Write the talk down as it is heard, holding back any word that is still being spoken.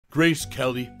Grace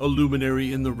Kelly, a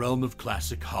luminary in the realm of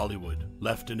classic Hollywood,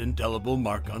 left an indelible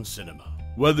mark on cinema.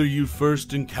 Whether you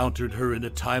first encountered her in a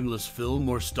timeless film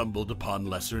or stumbled upon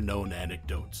lesser-known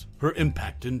anecdotes, her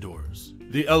impact endures.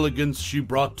 The elegance she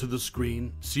brought to the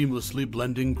screen, seamlessly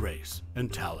blending grace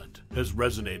and talent, has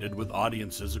resonated with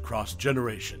audiences across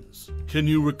generations. Can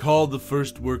you recall the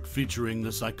first work featuring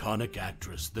this iconic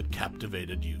actress that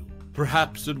captivated you?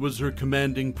 Perhaps it was her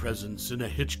commanding presence in a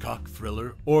Hitchcock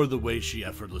thriller, or the way she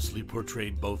effortlessly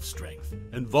portrayed both strength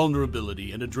and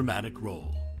vulnerability in a dramatic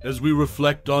role. As we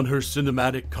reflect on her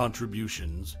cinematic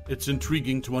contributions, it's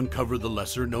intriguing to uncover the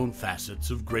lesser-known facets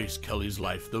of Grace Kelly's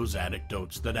life, those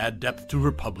anecdotes that add depth to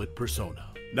her public persona.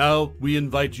 Now, we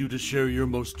invite you to share your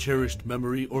most cherished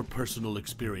memory or personal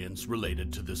experience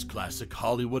related to this classic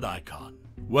Hollywood icon.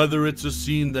 Whether it's a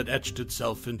scene that etched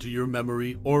itself into your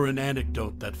memory or an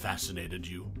anecdote that fascinated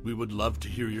you, we would love to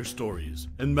hear your stories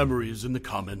and memories in the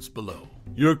comments below.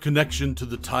 Your connection to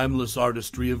the timeless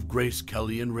artistry of Grace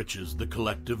Kelly enriches the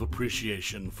collective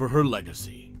appreciation for her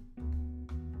legacy.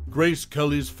 Grace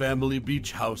Kelly's family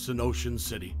beach house in Ocean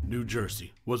City, New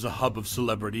Jersey, was a hub of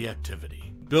celebrity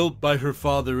activity. Built by her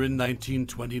father in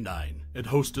 1929, it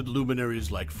hosted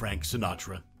luminaries like Frank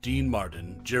Sinatra, Dean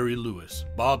Martin, Jerry Lewis,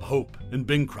 Bob Hope, and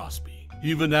Bing Crosby.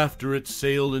 Even after its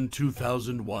sale in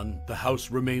 2001, the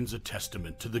house remains a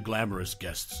testament to the glamorous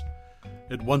guests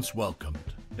it once welcomed.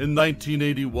 In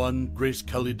 1981, Grace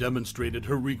Kelly demonstrated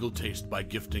her regal taste by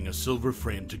gifting a silver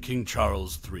frame to King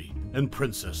Charles III and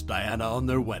Princess Diana on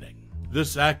their wedding.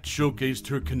 This act showcased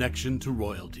her connection to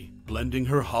royalty, blending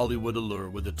her Hollywood allure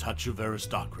with a touch of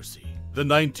aristocracy. The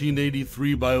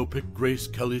 1983 biopic Grace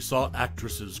Kelly saw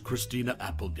actresses Christina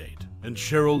Applegate and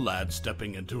Cheryl Ladd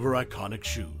stepping into her iconic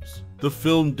shoes. The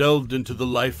film delved into the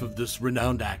life of this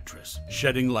renowned actress,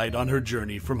 shedding light on her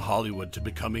journey from Hollywood to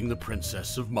becoming the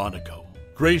Princess of Monaco.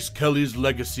 Grace Kelly's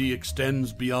legacy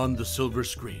extends beyond the silver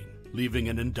screen, leaving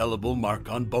an indelible mark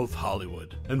on both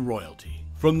Hollywood and royalty.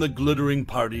 From the glittering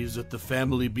parties at the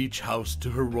family beach house to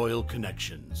her royal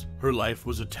connections, her life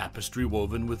was a tapestry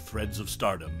woven with threads of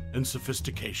stardom and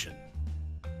sophistication.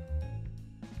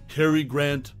 Cary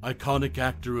Grant, iconic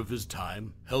actor of his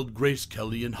time, held Grace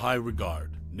Kelly in high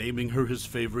regard, naming her his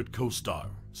favorite co-star.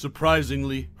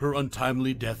 Surprisingly, her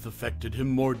untimely death affected him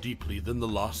more deeply than the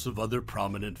loss of other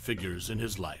prominent figures in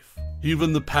his life.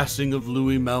 Even the passing of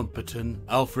Louis Mountbatten,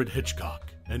 Alfred Hitchcock,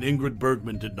 and Ingrid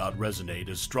Bergman did not resonate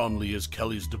as strongly as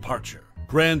Kelly's departure.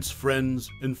 Grant's friends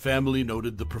and family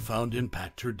noted the profound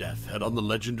impact her death had on the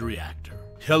legendary actor.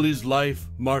 Kelly's life,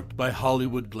 marked by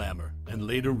Hollywood glamour and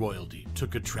later royalty,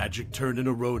 took a tragic turn in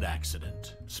a road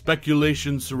accident.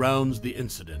 Speculation surrounds the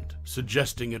incident,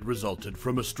 suggesting it resulted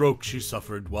from a stroke she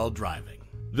suffered while driving.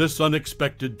 This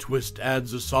unexpected twist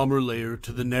adds a somber layer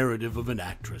to the narrative of an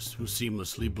actress who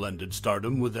seamlessly blended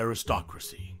stardom with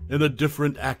aristocracy. In a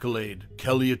different accolade,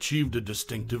 Kelly achieved a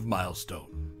distinctive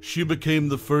milestone. She became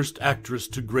the first actress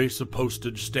to grace a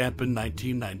postage stamp in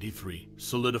 1993,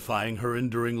 solidifying her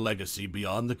enduring legacy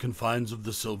beyond the confines of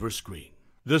the silver screen.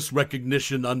 This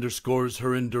recognition underscores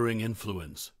her enduring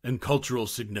influence and cultural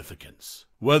significance.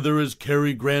 Whether as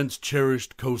Cary Grant's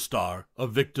cherished co-star, a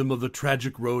victim of a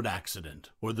tragic road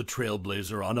accident, or the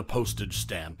trailblazer on a postage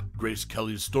stamp, Grace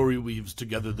Kelly's story weaves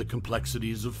together the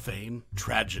complexities of fame,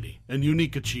 tragedy, and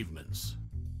unique achievements.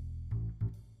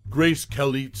 Grace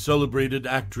Kelly, celebrated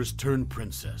actress turned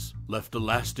princess, left a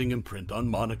lasting imprint on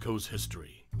Monaco's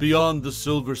history. Beyond the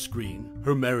silver screen,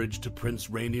 her marriage to Prince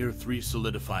Rainier III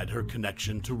solidified her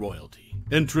connection to royalty.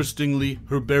 Interestingly,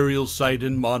 her burial site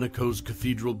in Monaco's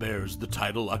cathedral bears the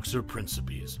title Uxor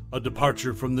Principes, a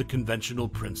departure from the conventional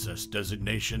princess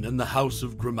designation in the House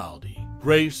of Grimaldi.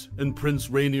 Grace and Prince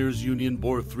Rainier's union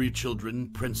bore 3 children,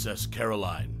 Princess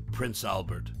Caroline, Prince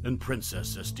Albert, and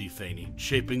Princess Estefanie,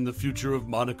 shaping the future of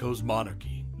Monaco's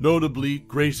monarchy. Notably,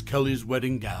 Grace Kelly's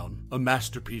wedding gown, a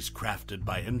masterpiece crafted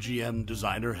by MGM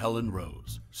designer Helen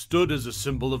Rose, stood as a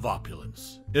symbol of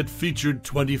opulence. It featured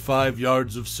 25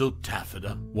 yards of silk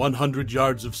taffeta, 100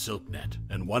 yards of silk net,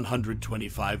 and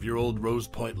 125-year-old rose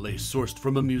point lace sourced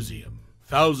from a museum.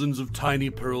 Thousands of tiny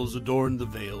pearls adorned the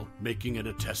veil, making it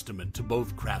a testament to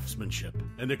both craftsmanship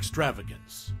and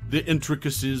extravagance. The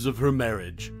intricacies of her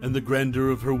marriage and the grandeur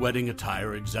of her wedding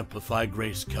attire exemplify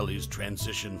Grace Kelly's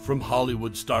transition from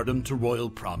Hollywood stardom to royal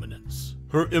prominence.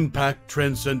 Her impact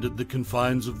transcended the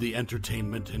confines of the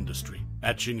entertainment industry,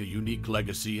 etching a unique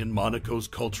legacy in Monaco's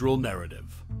cultural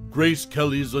narrative. Grace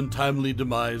Kelly's untimely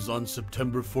demise on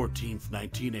September 14,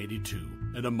 1982,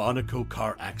 in a Monaco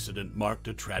car accident marked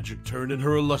a tragic turn in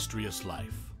her illustrious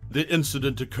life. The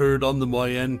incident occurred on the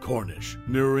Moyenne Corniche,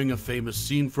 mirroring a famous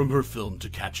scene from her film To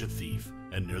Catch a Thief,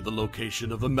 and near the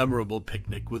location of a memorable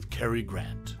picnic with Cary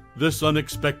Grant. This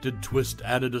unexpected twist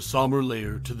added a somber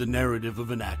layer to the narrative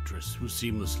of an actress who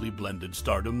seamlessly blended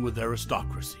stardom with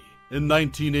aristocracy. In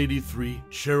 1983,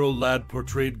 Cheryl Ladd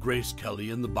portrayed Grace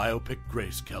Kelly in the biopic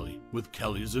Grace Kelly, with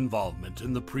Kelly's involvement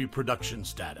in the pre-production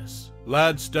status.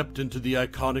 Ladd stepped into the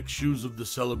iconic shoes of the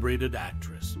celebrated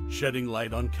actress, shedding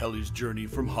light on Kelly's journey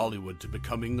from Hollywood to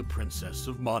becoming the Princess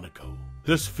of Monaco.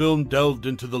 This film delved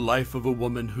into the life of a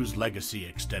woman whose legacy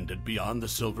extended beyond the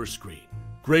silver screen.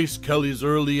 Grace Kelly's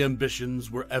early ambitions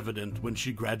were evident when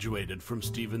she graduated from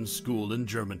Stevens School in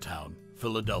Germantown,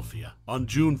 Philadelphia, on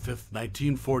June 5,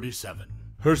 1947.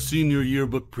 Her senior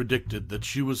yearbook predicted that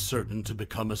she was certain to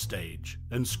become a stage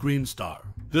and screen star.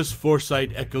 This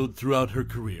foresight echoed throughout her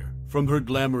career, from her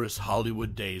glamorous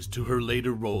Hollywood days to her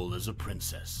later role as a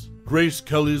princess. Grace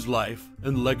Kelly's life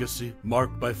and legacy,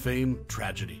 marked by fame,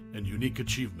 tragedy, and unique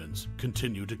achievements,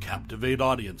 continue to captivate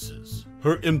audiences.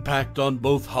 Her impact on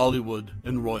both Hollywood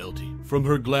and royalty, from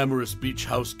her glamorous beach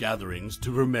house gatherings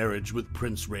to her marriage with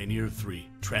Prince Rainier III,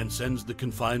 transcends the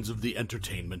confines of the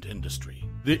entertainment industry.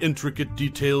 The intricate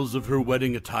details of her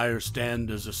wedding attire stand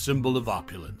as a symbol of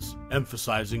opulence,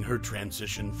 emphasizing her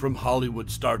transition from Hollywood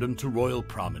stardom to royal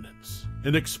prominence.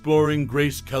 In exploring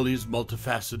Grace Kelly's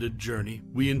multifaceted journey,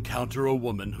 we encounter a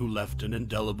woman who left an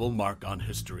indelible mark on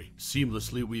history,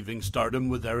 seamlessly weaving stardom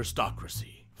with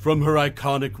aristocracy. From her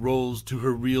iconic roles to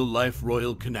her real-life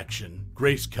royal connection,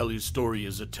 Grace Kelly's story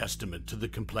is a testament to the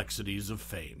complexities of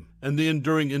fame and the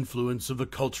enduring influence of a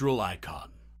cultural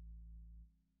icon.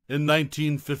 In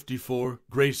 1954,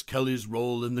 Grace Kelly's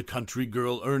role in The Country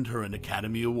Girl earned her an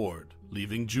Academy Award,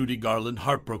 leaving Judy Garland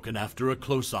heartbroken after a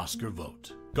close Oscar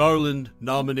vote. Garland,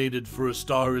 nominated for A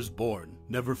Star is Born,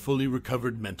 never fully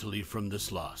recovered mentally from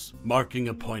this loss, marking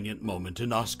a poignant moment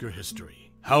in Oscar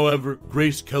history. However,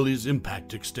 Grace Kelly's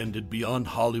impact extended beyond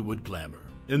Hollywood glamour.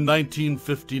 In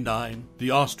 1959,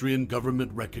 the Austrian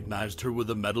government recognized her with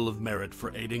a Medal of Merit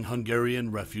for aiding Hungarian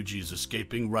refugees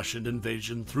escaping Russian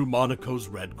invasion through Monaco's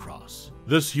Red Cross.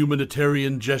 This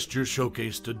humanitarian gesture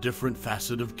showcased a different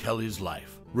facet of Kelly's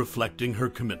life, reflecting her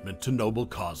commitment to noble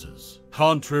causes.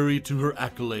 Contrary to her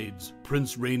accolades,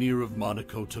 Prince Rainier of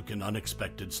Monaco took an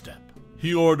unexpected step.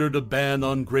 He ordered a ban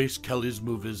on Grace Kelly's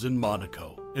movies in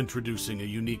Monaco, introducing a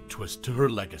unique twist to her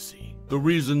legacy. The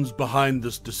reasons behind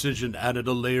this decision added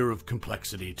a layer of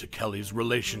complexity to Kelly's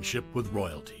relationship with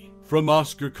royalty. From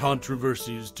Oscar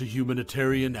controversies to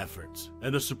humanitarian efforts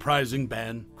and a surprising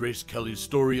ban, Grace Kelly's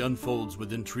story unfolds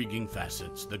with intriguing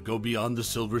facets that go beyond the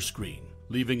silver screen,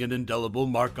 leaving an indelible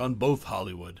mark on both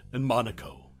Hollywood and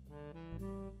Monaco.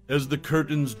 As the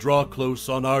curtains draw close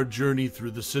on our journey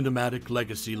through the cinematic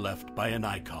legacy left by an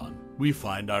icon, we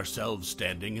find ourselves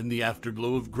standing in the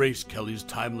afterglow of Grace Kelly's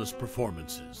timeless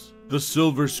performances. The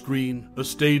silver screen, a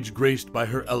stage graced by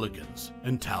her elegance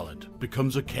and talent,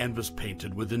 becomes a canvas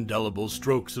painted with indelible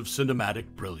strokes of cinematic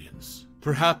brilliance.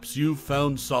 Perhaps you've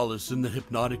found solace in the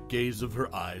hypnotic gaze of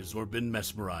her eyes or been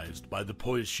mesmerized by the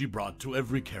poise she brought to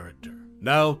every character.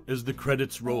 Now, as the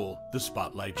credits roll, the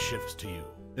spotlight shifts to you.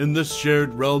 In this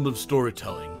shared realm of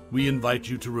storytelling, we invite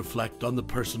you to reflect on the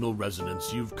personal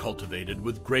resonance you've cultivated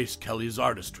with Grace Kelly's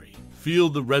artistry. Feel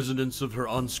the resonance of her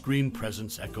on-screen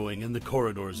presence echoing in the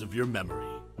corridors of your memory.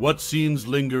 What scenes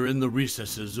linger in the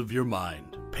recesses of your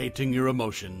mind, painting your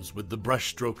emotions with the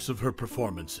brushstrokes of her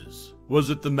performances? Was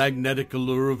it the magnetic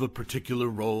allure of a particular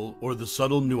role, or the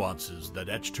subtle nuances that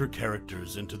etched her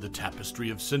characters into the tapestry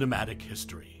of cinematic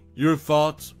history? Your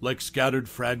thoughts, like scattered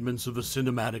fragments of a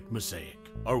cinematic mosaic,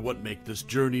 are what make this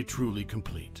journey truly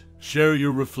complete. Share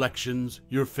your reflections,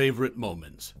 your favorite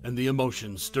moments, and the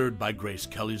emotions stirred by Grace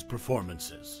Kelly's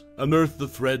performances. Unearth the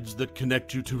threads that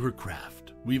connect you to her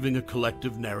craft, weaving a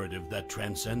collective narrative that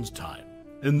transcends time.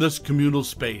 In this communal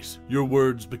space, your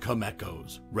words become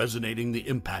echoes, resonating the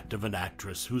impact of an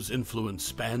actress whose influence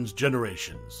spans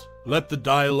generations. Let the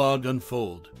dialogue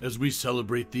unfold as we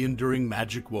celebrate the enduring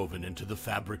magic woven into the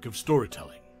fabric of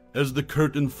storytelling. As the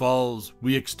curtain falls,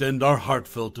 we extend our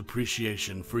heartfelt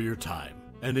appreciation for your time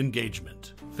and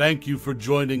engagement. Thank you for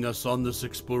joining us on this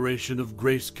exploration of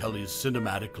Grace Kelly's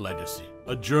cinematic legacy,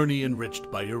 a journey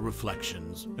enriched by your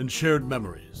reflections and shared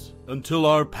memories. Until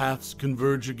our paths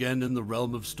converge again in the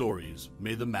realm of stories,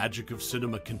 may the magic of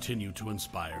cinema continue to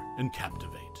inspire and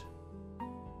captivate.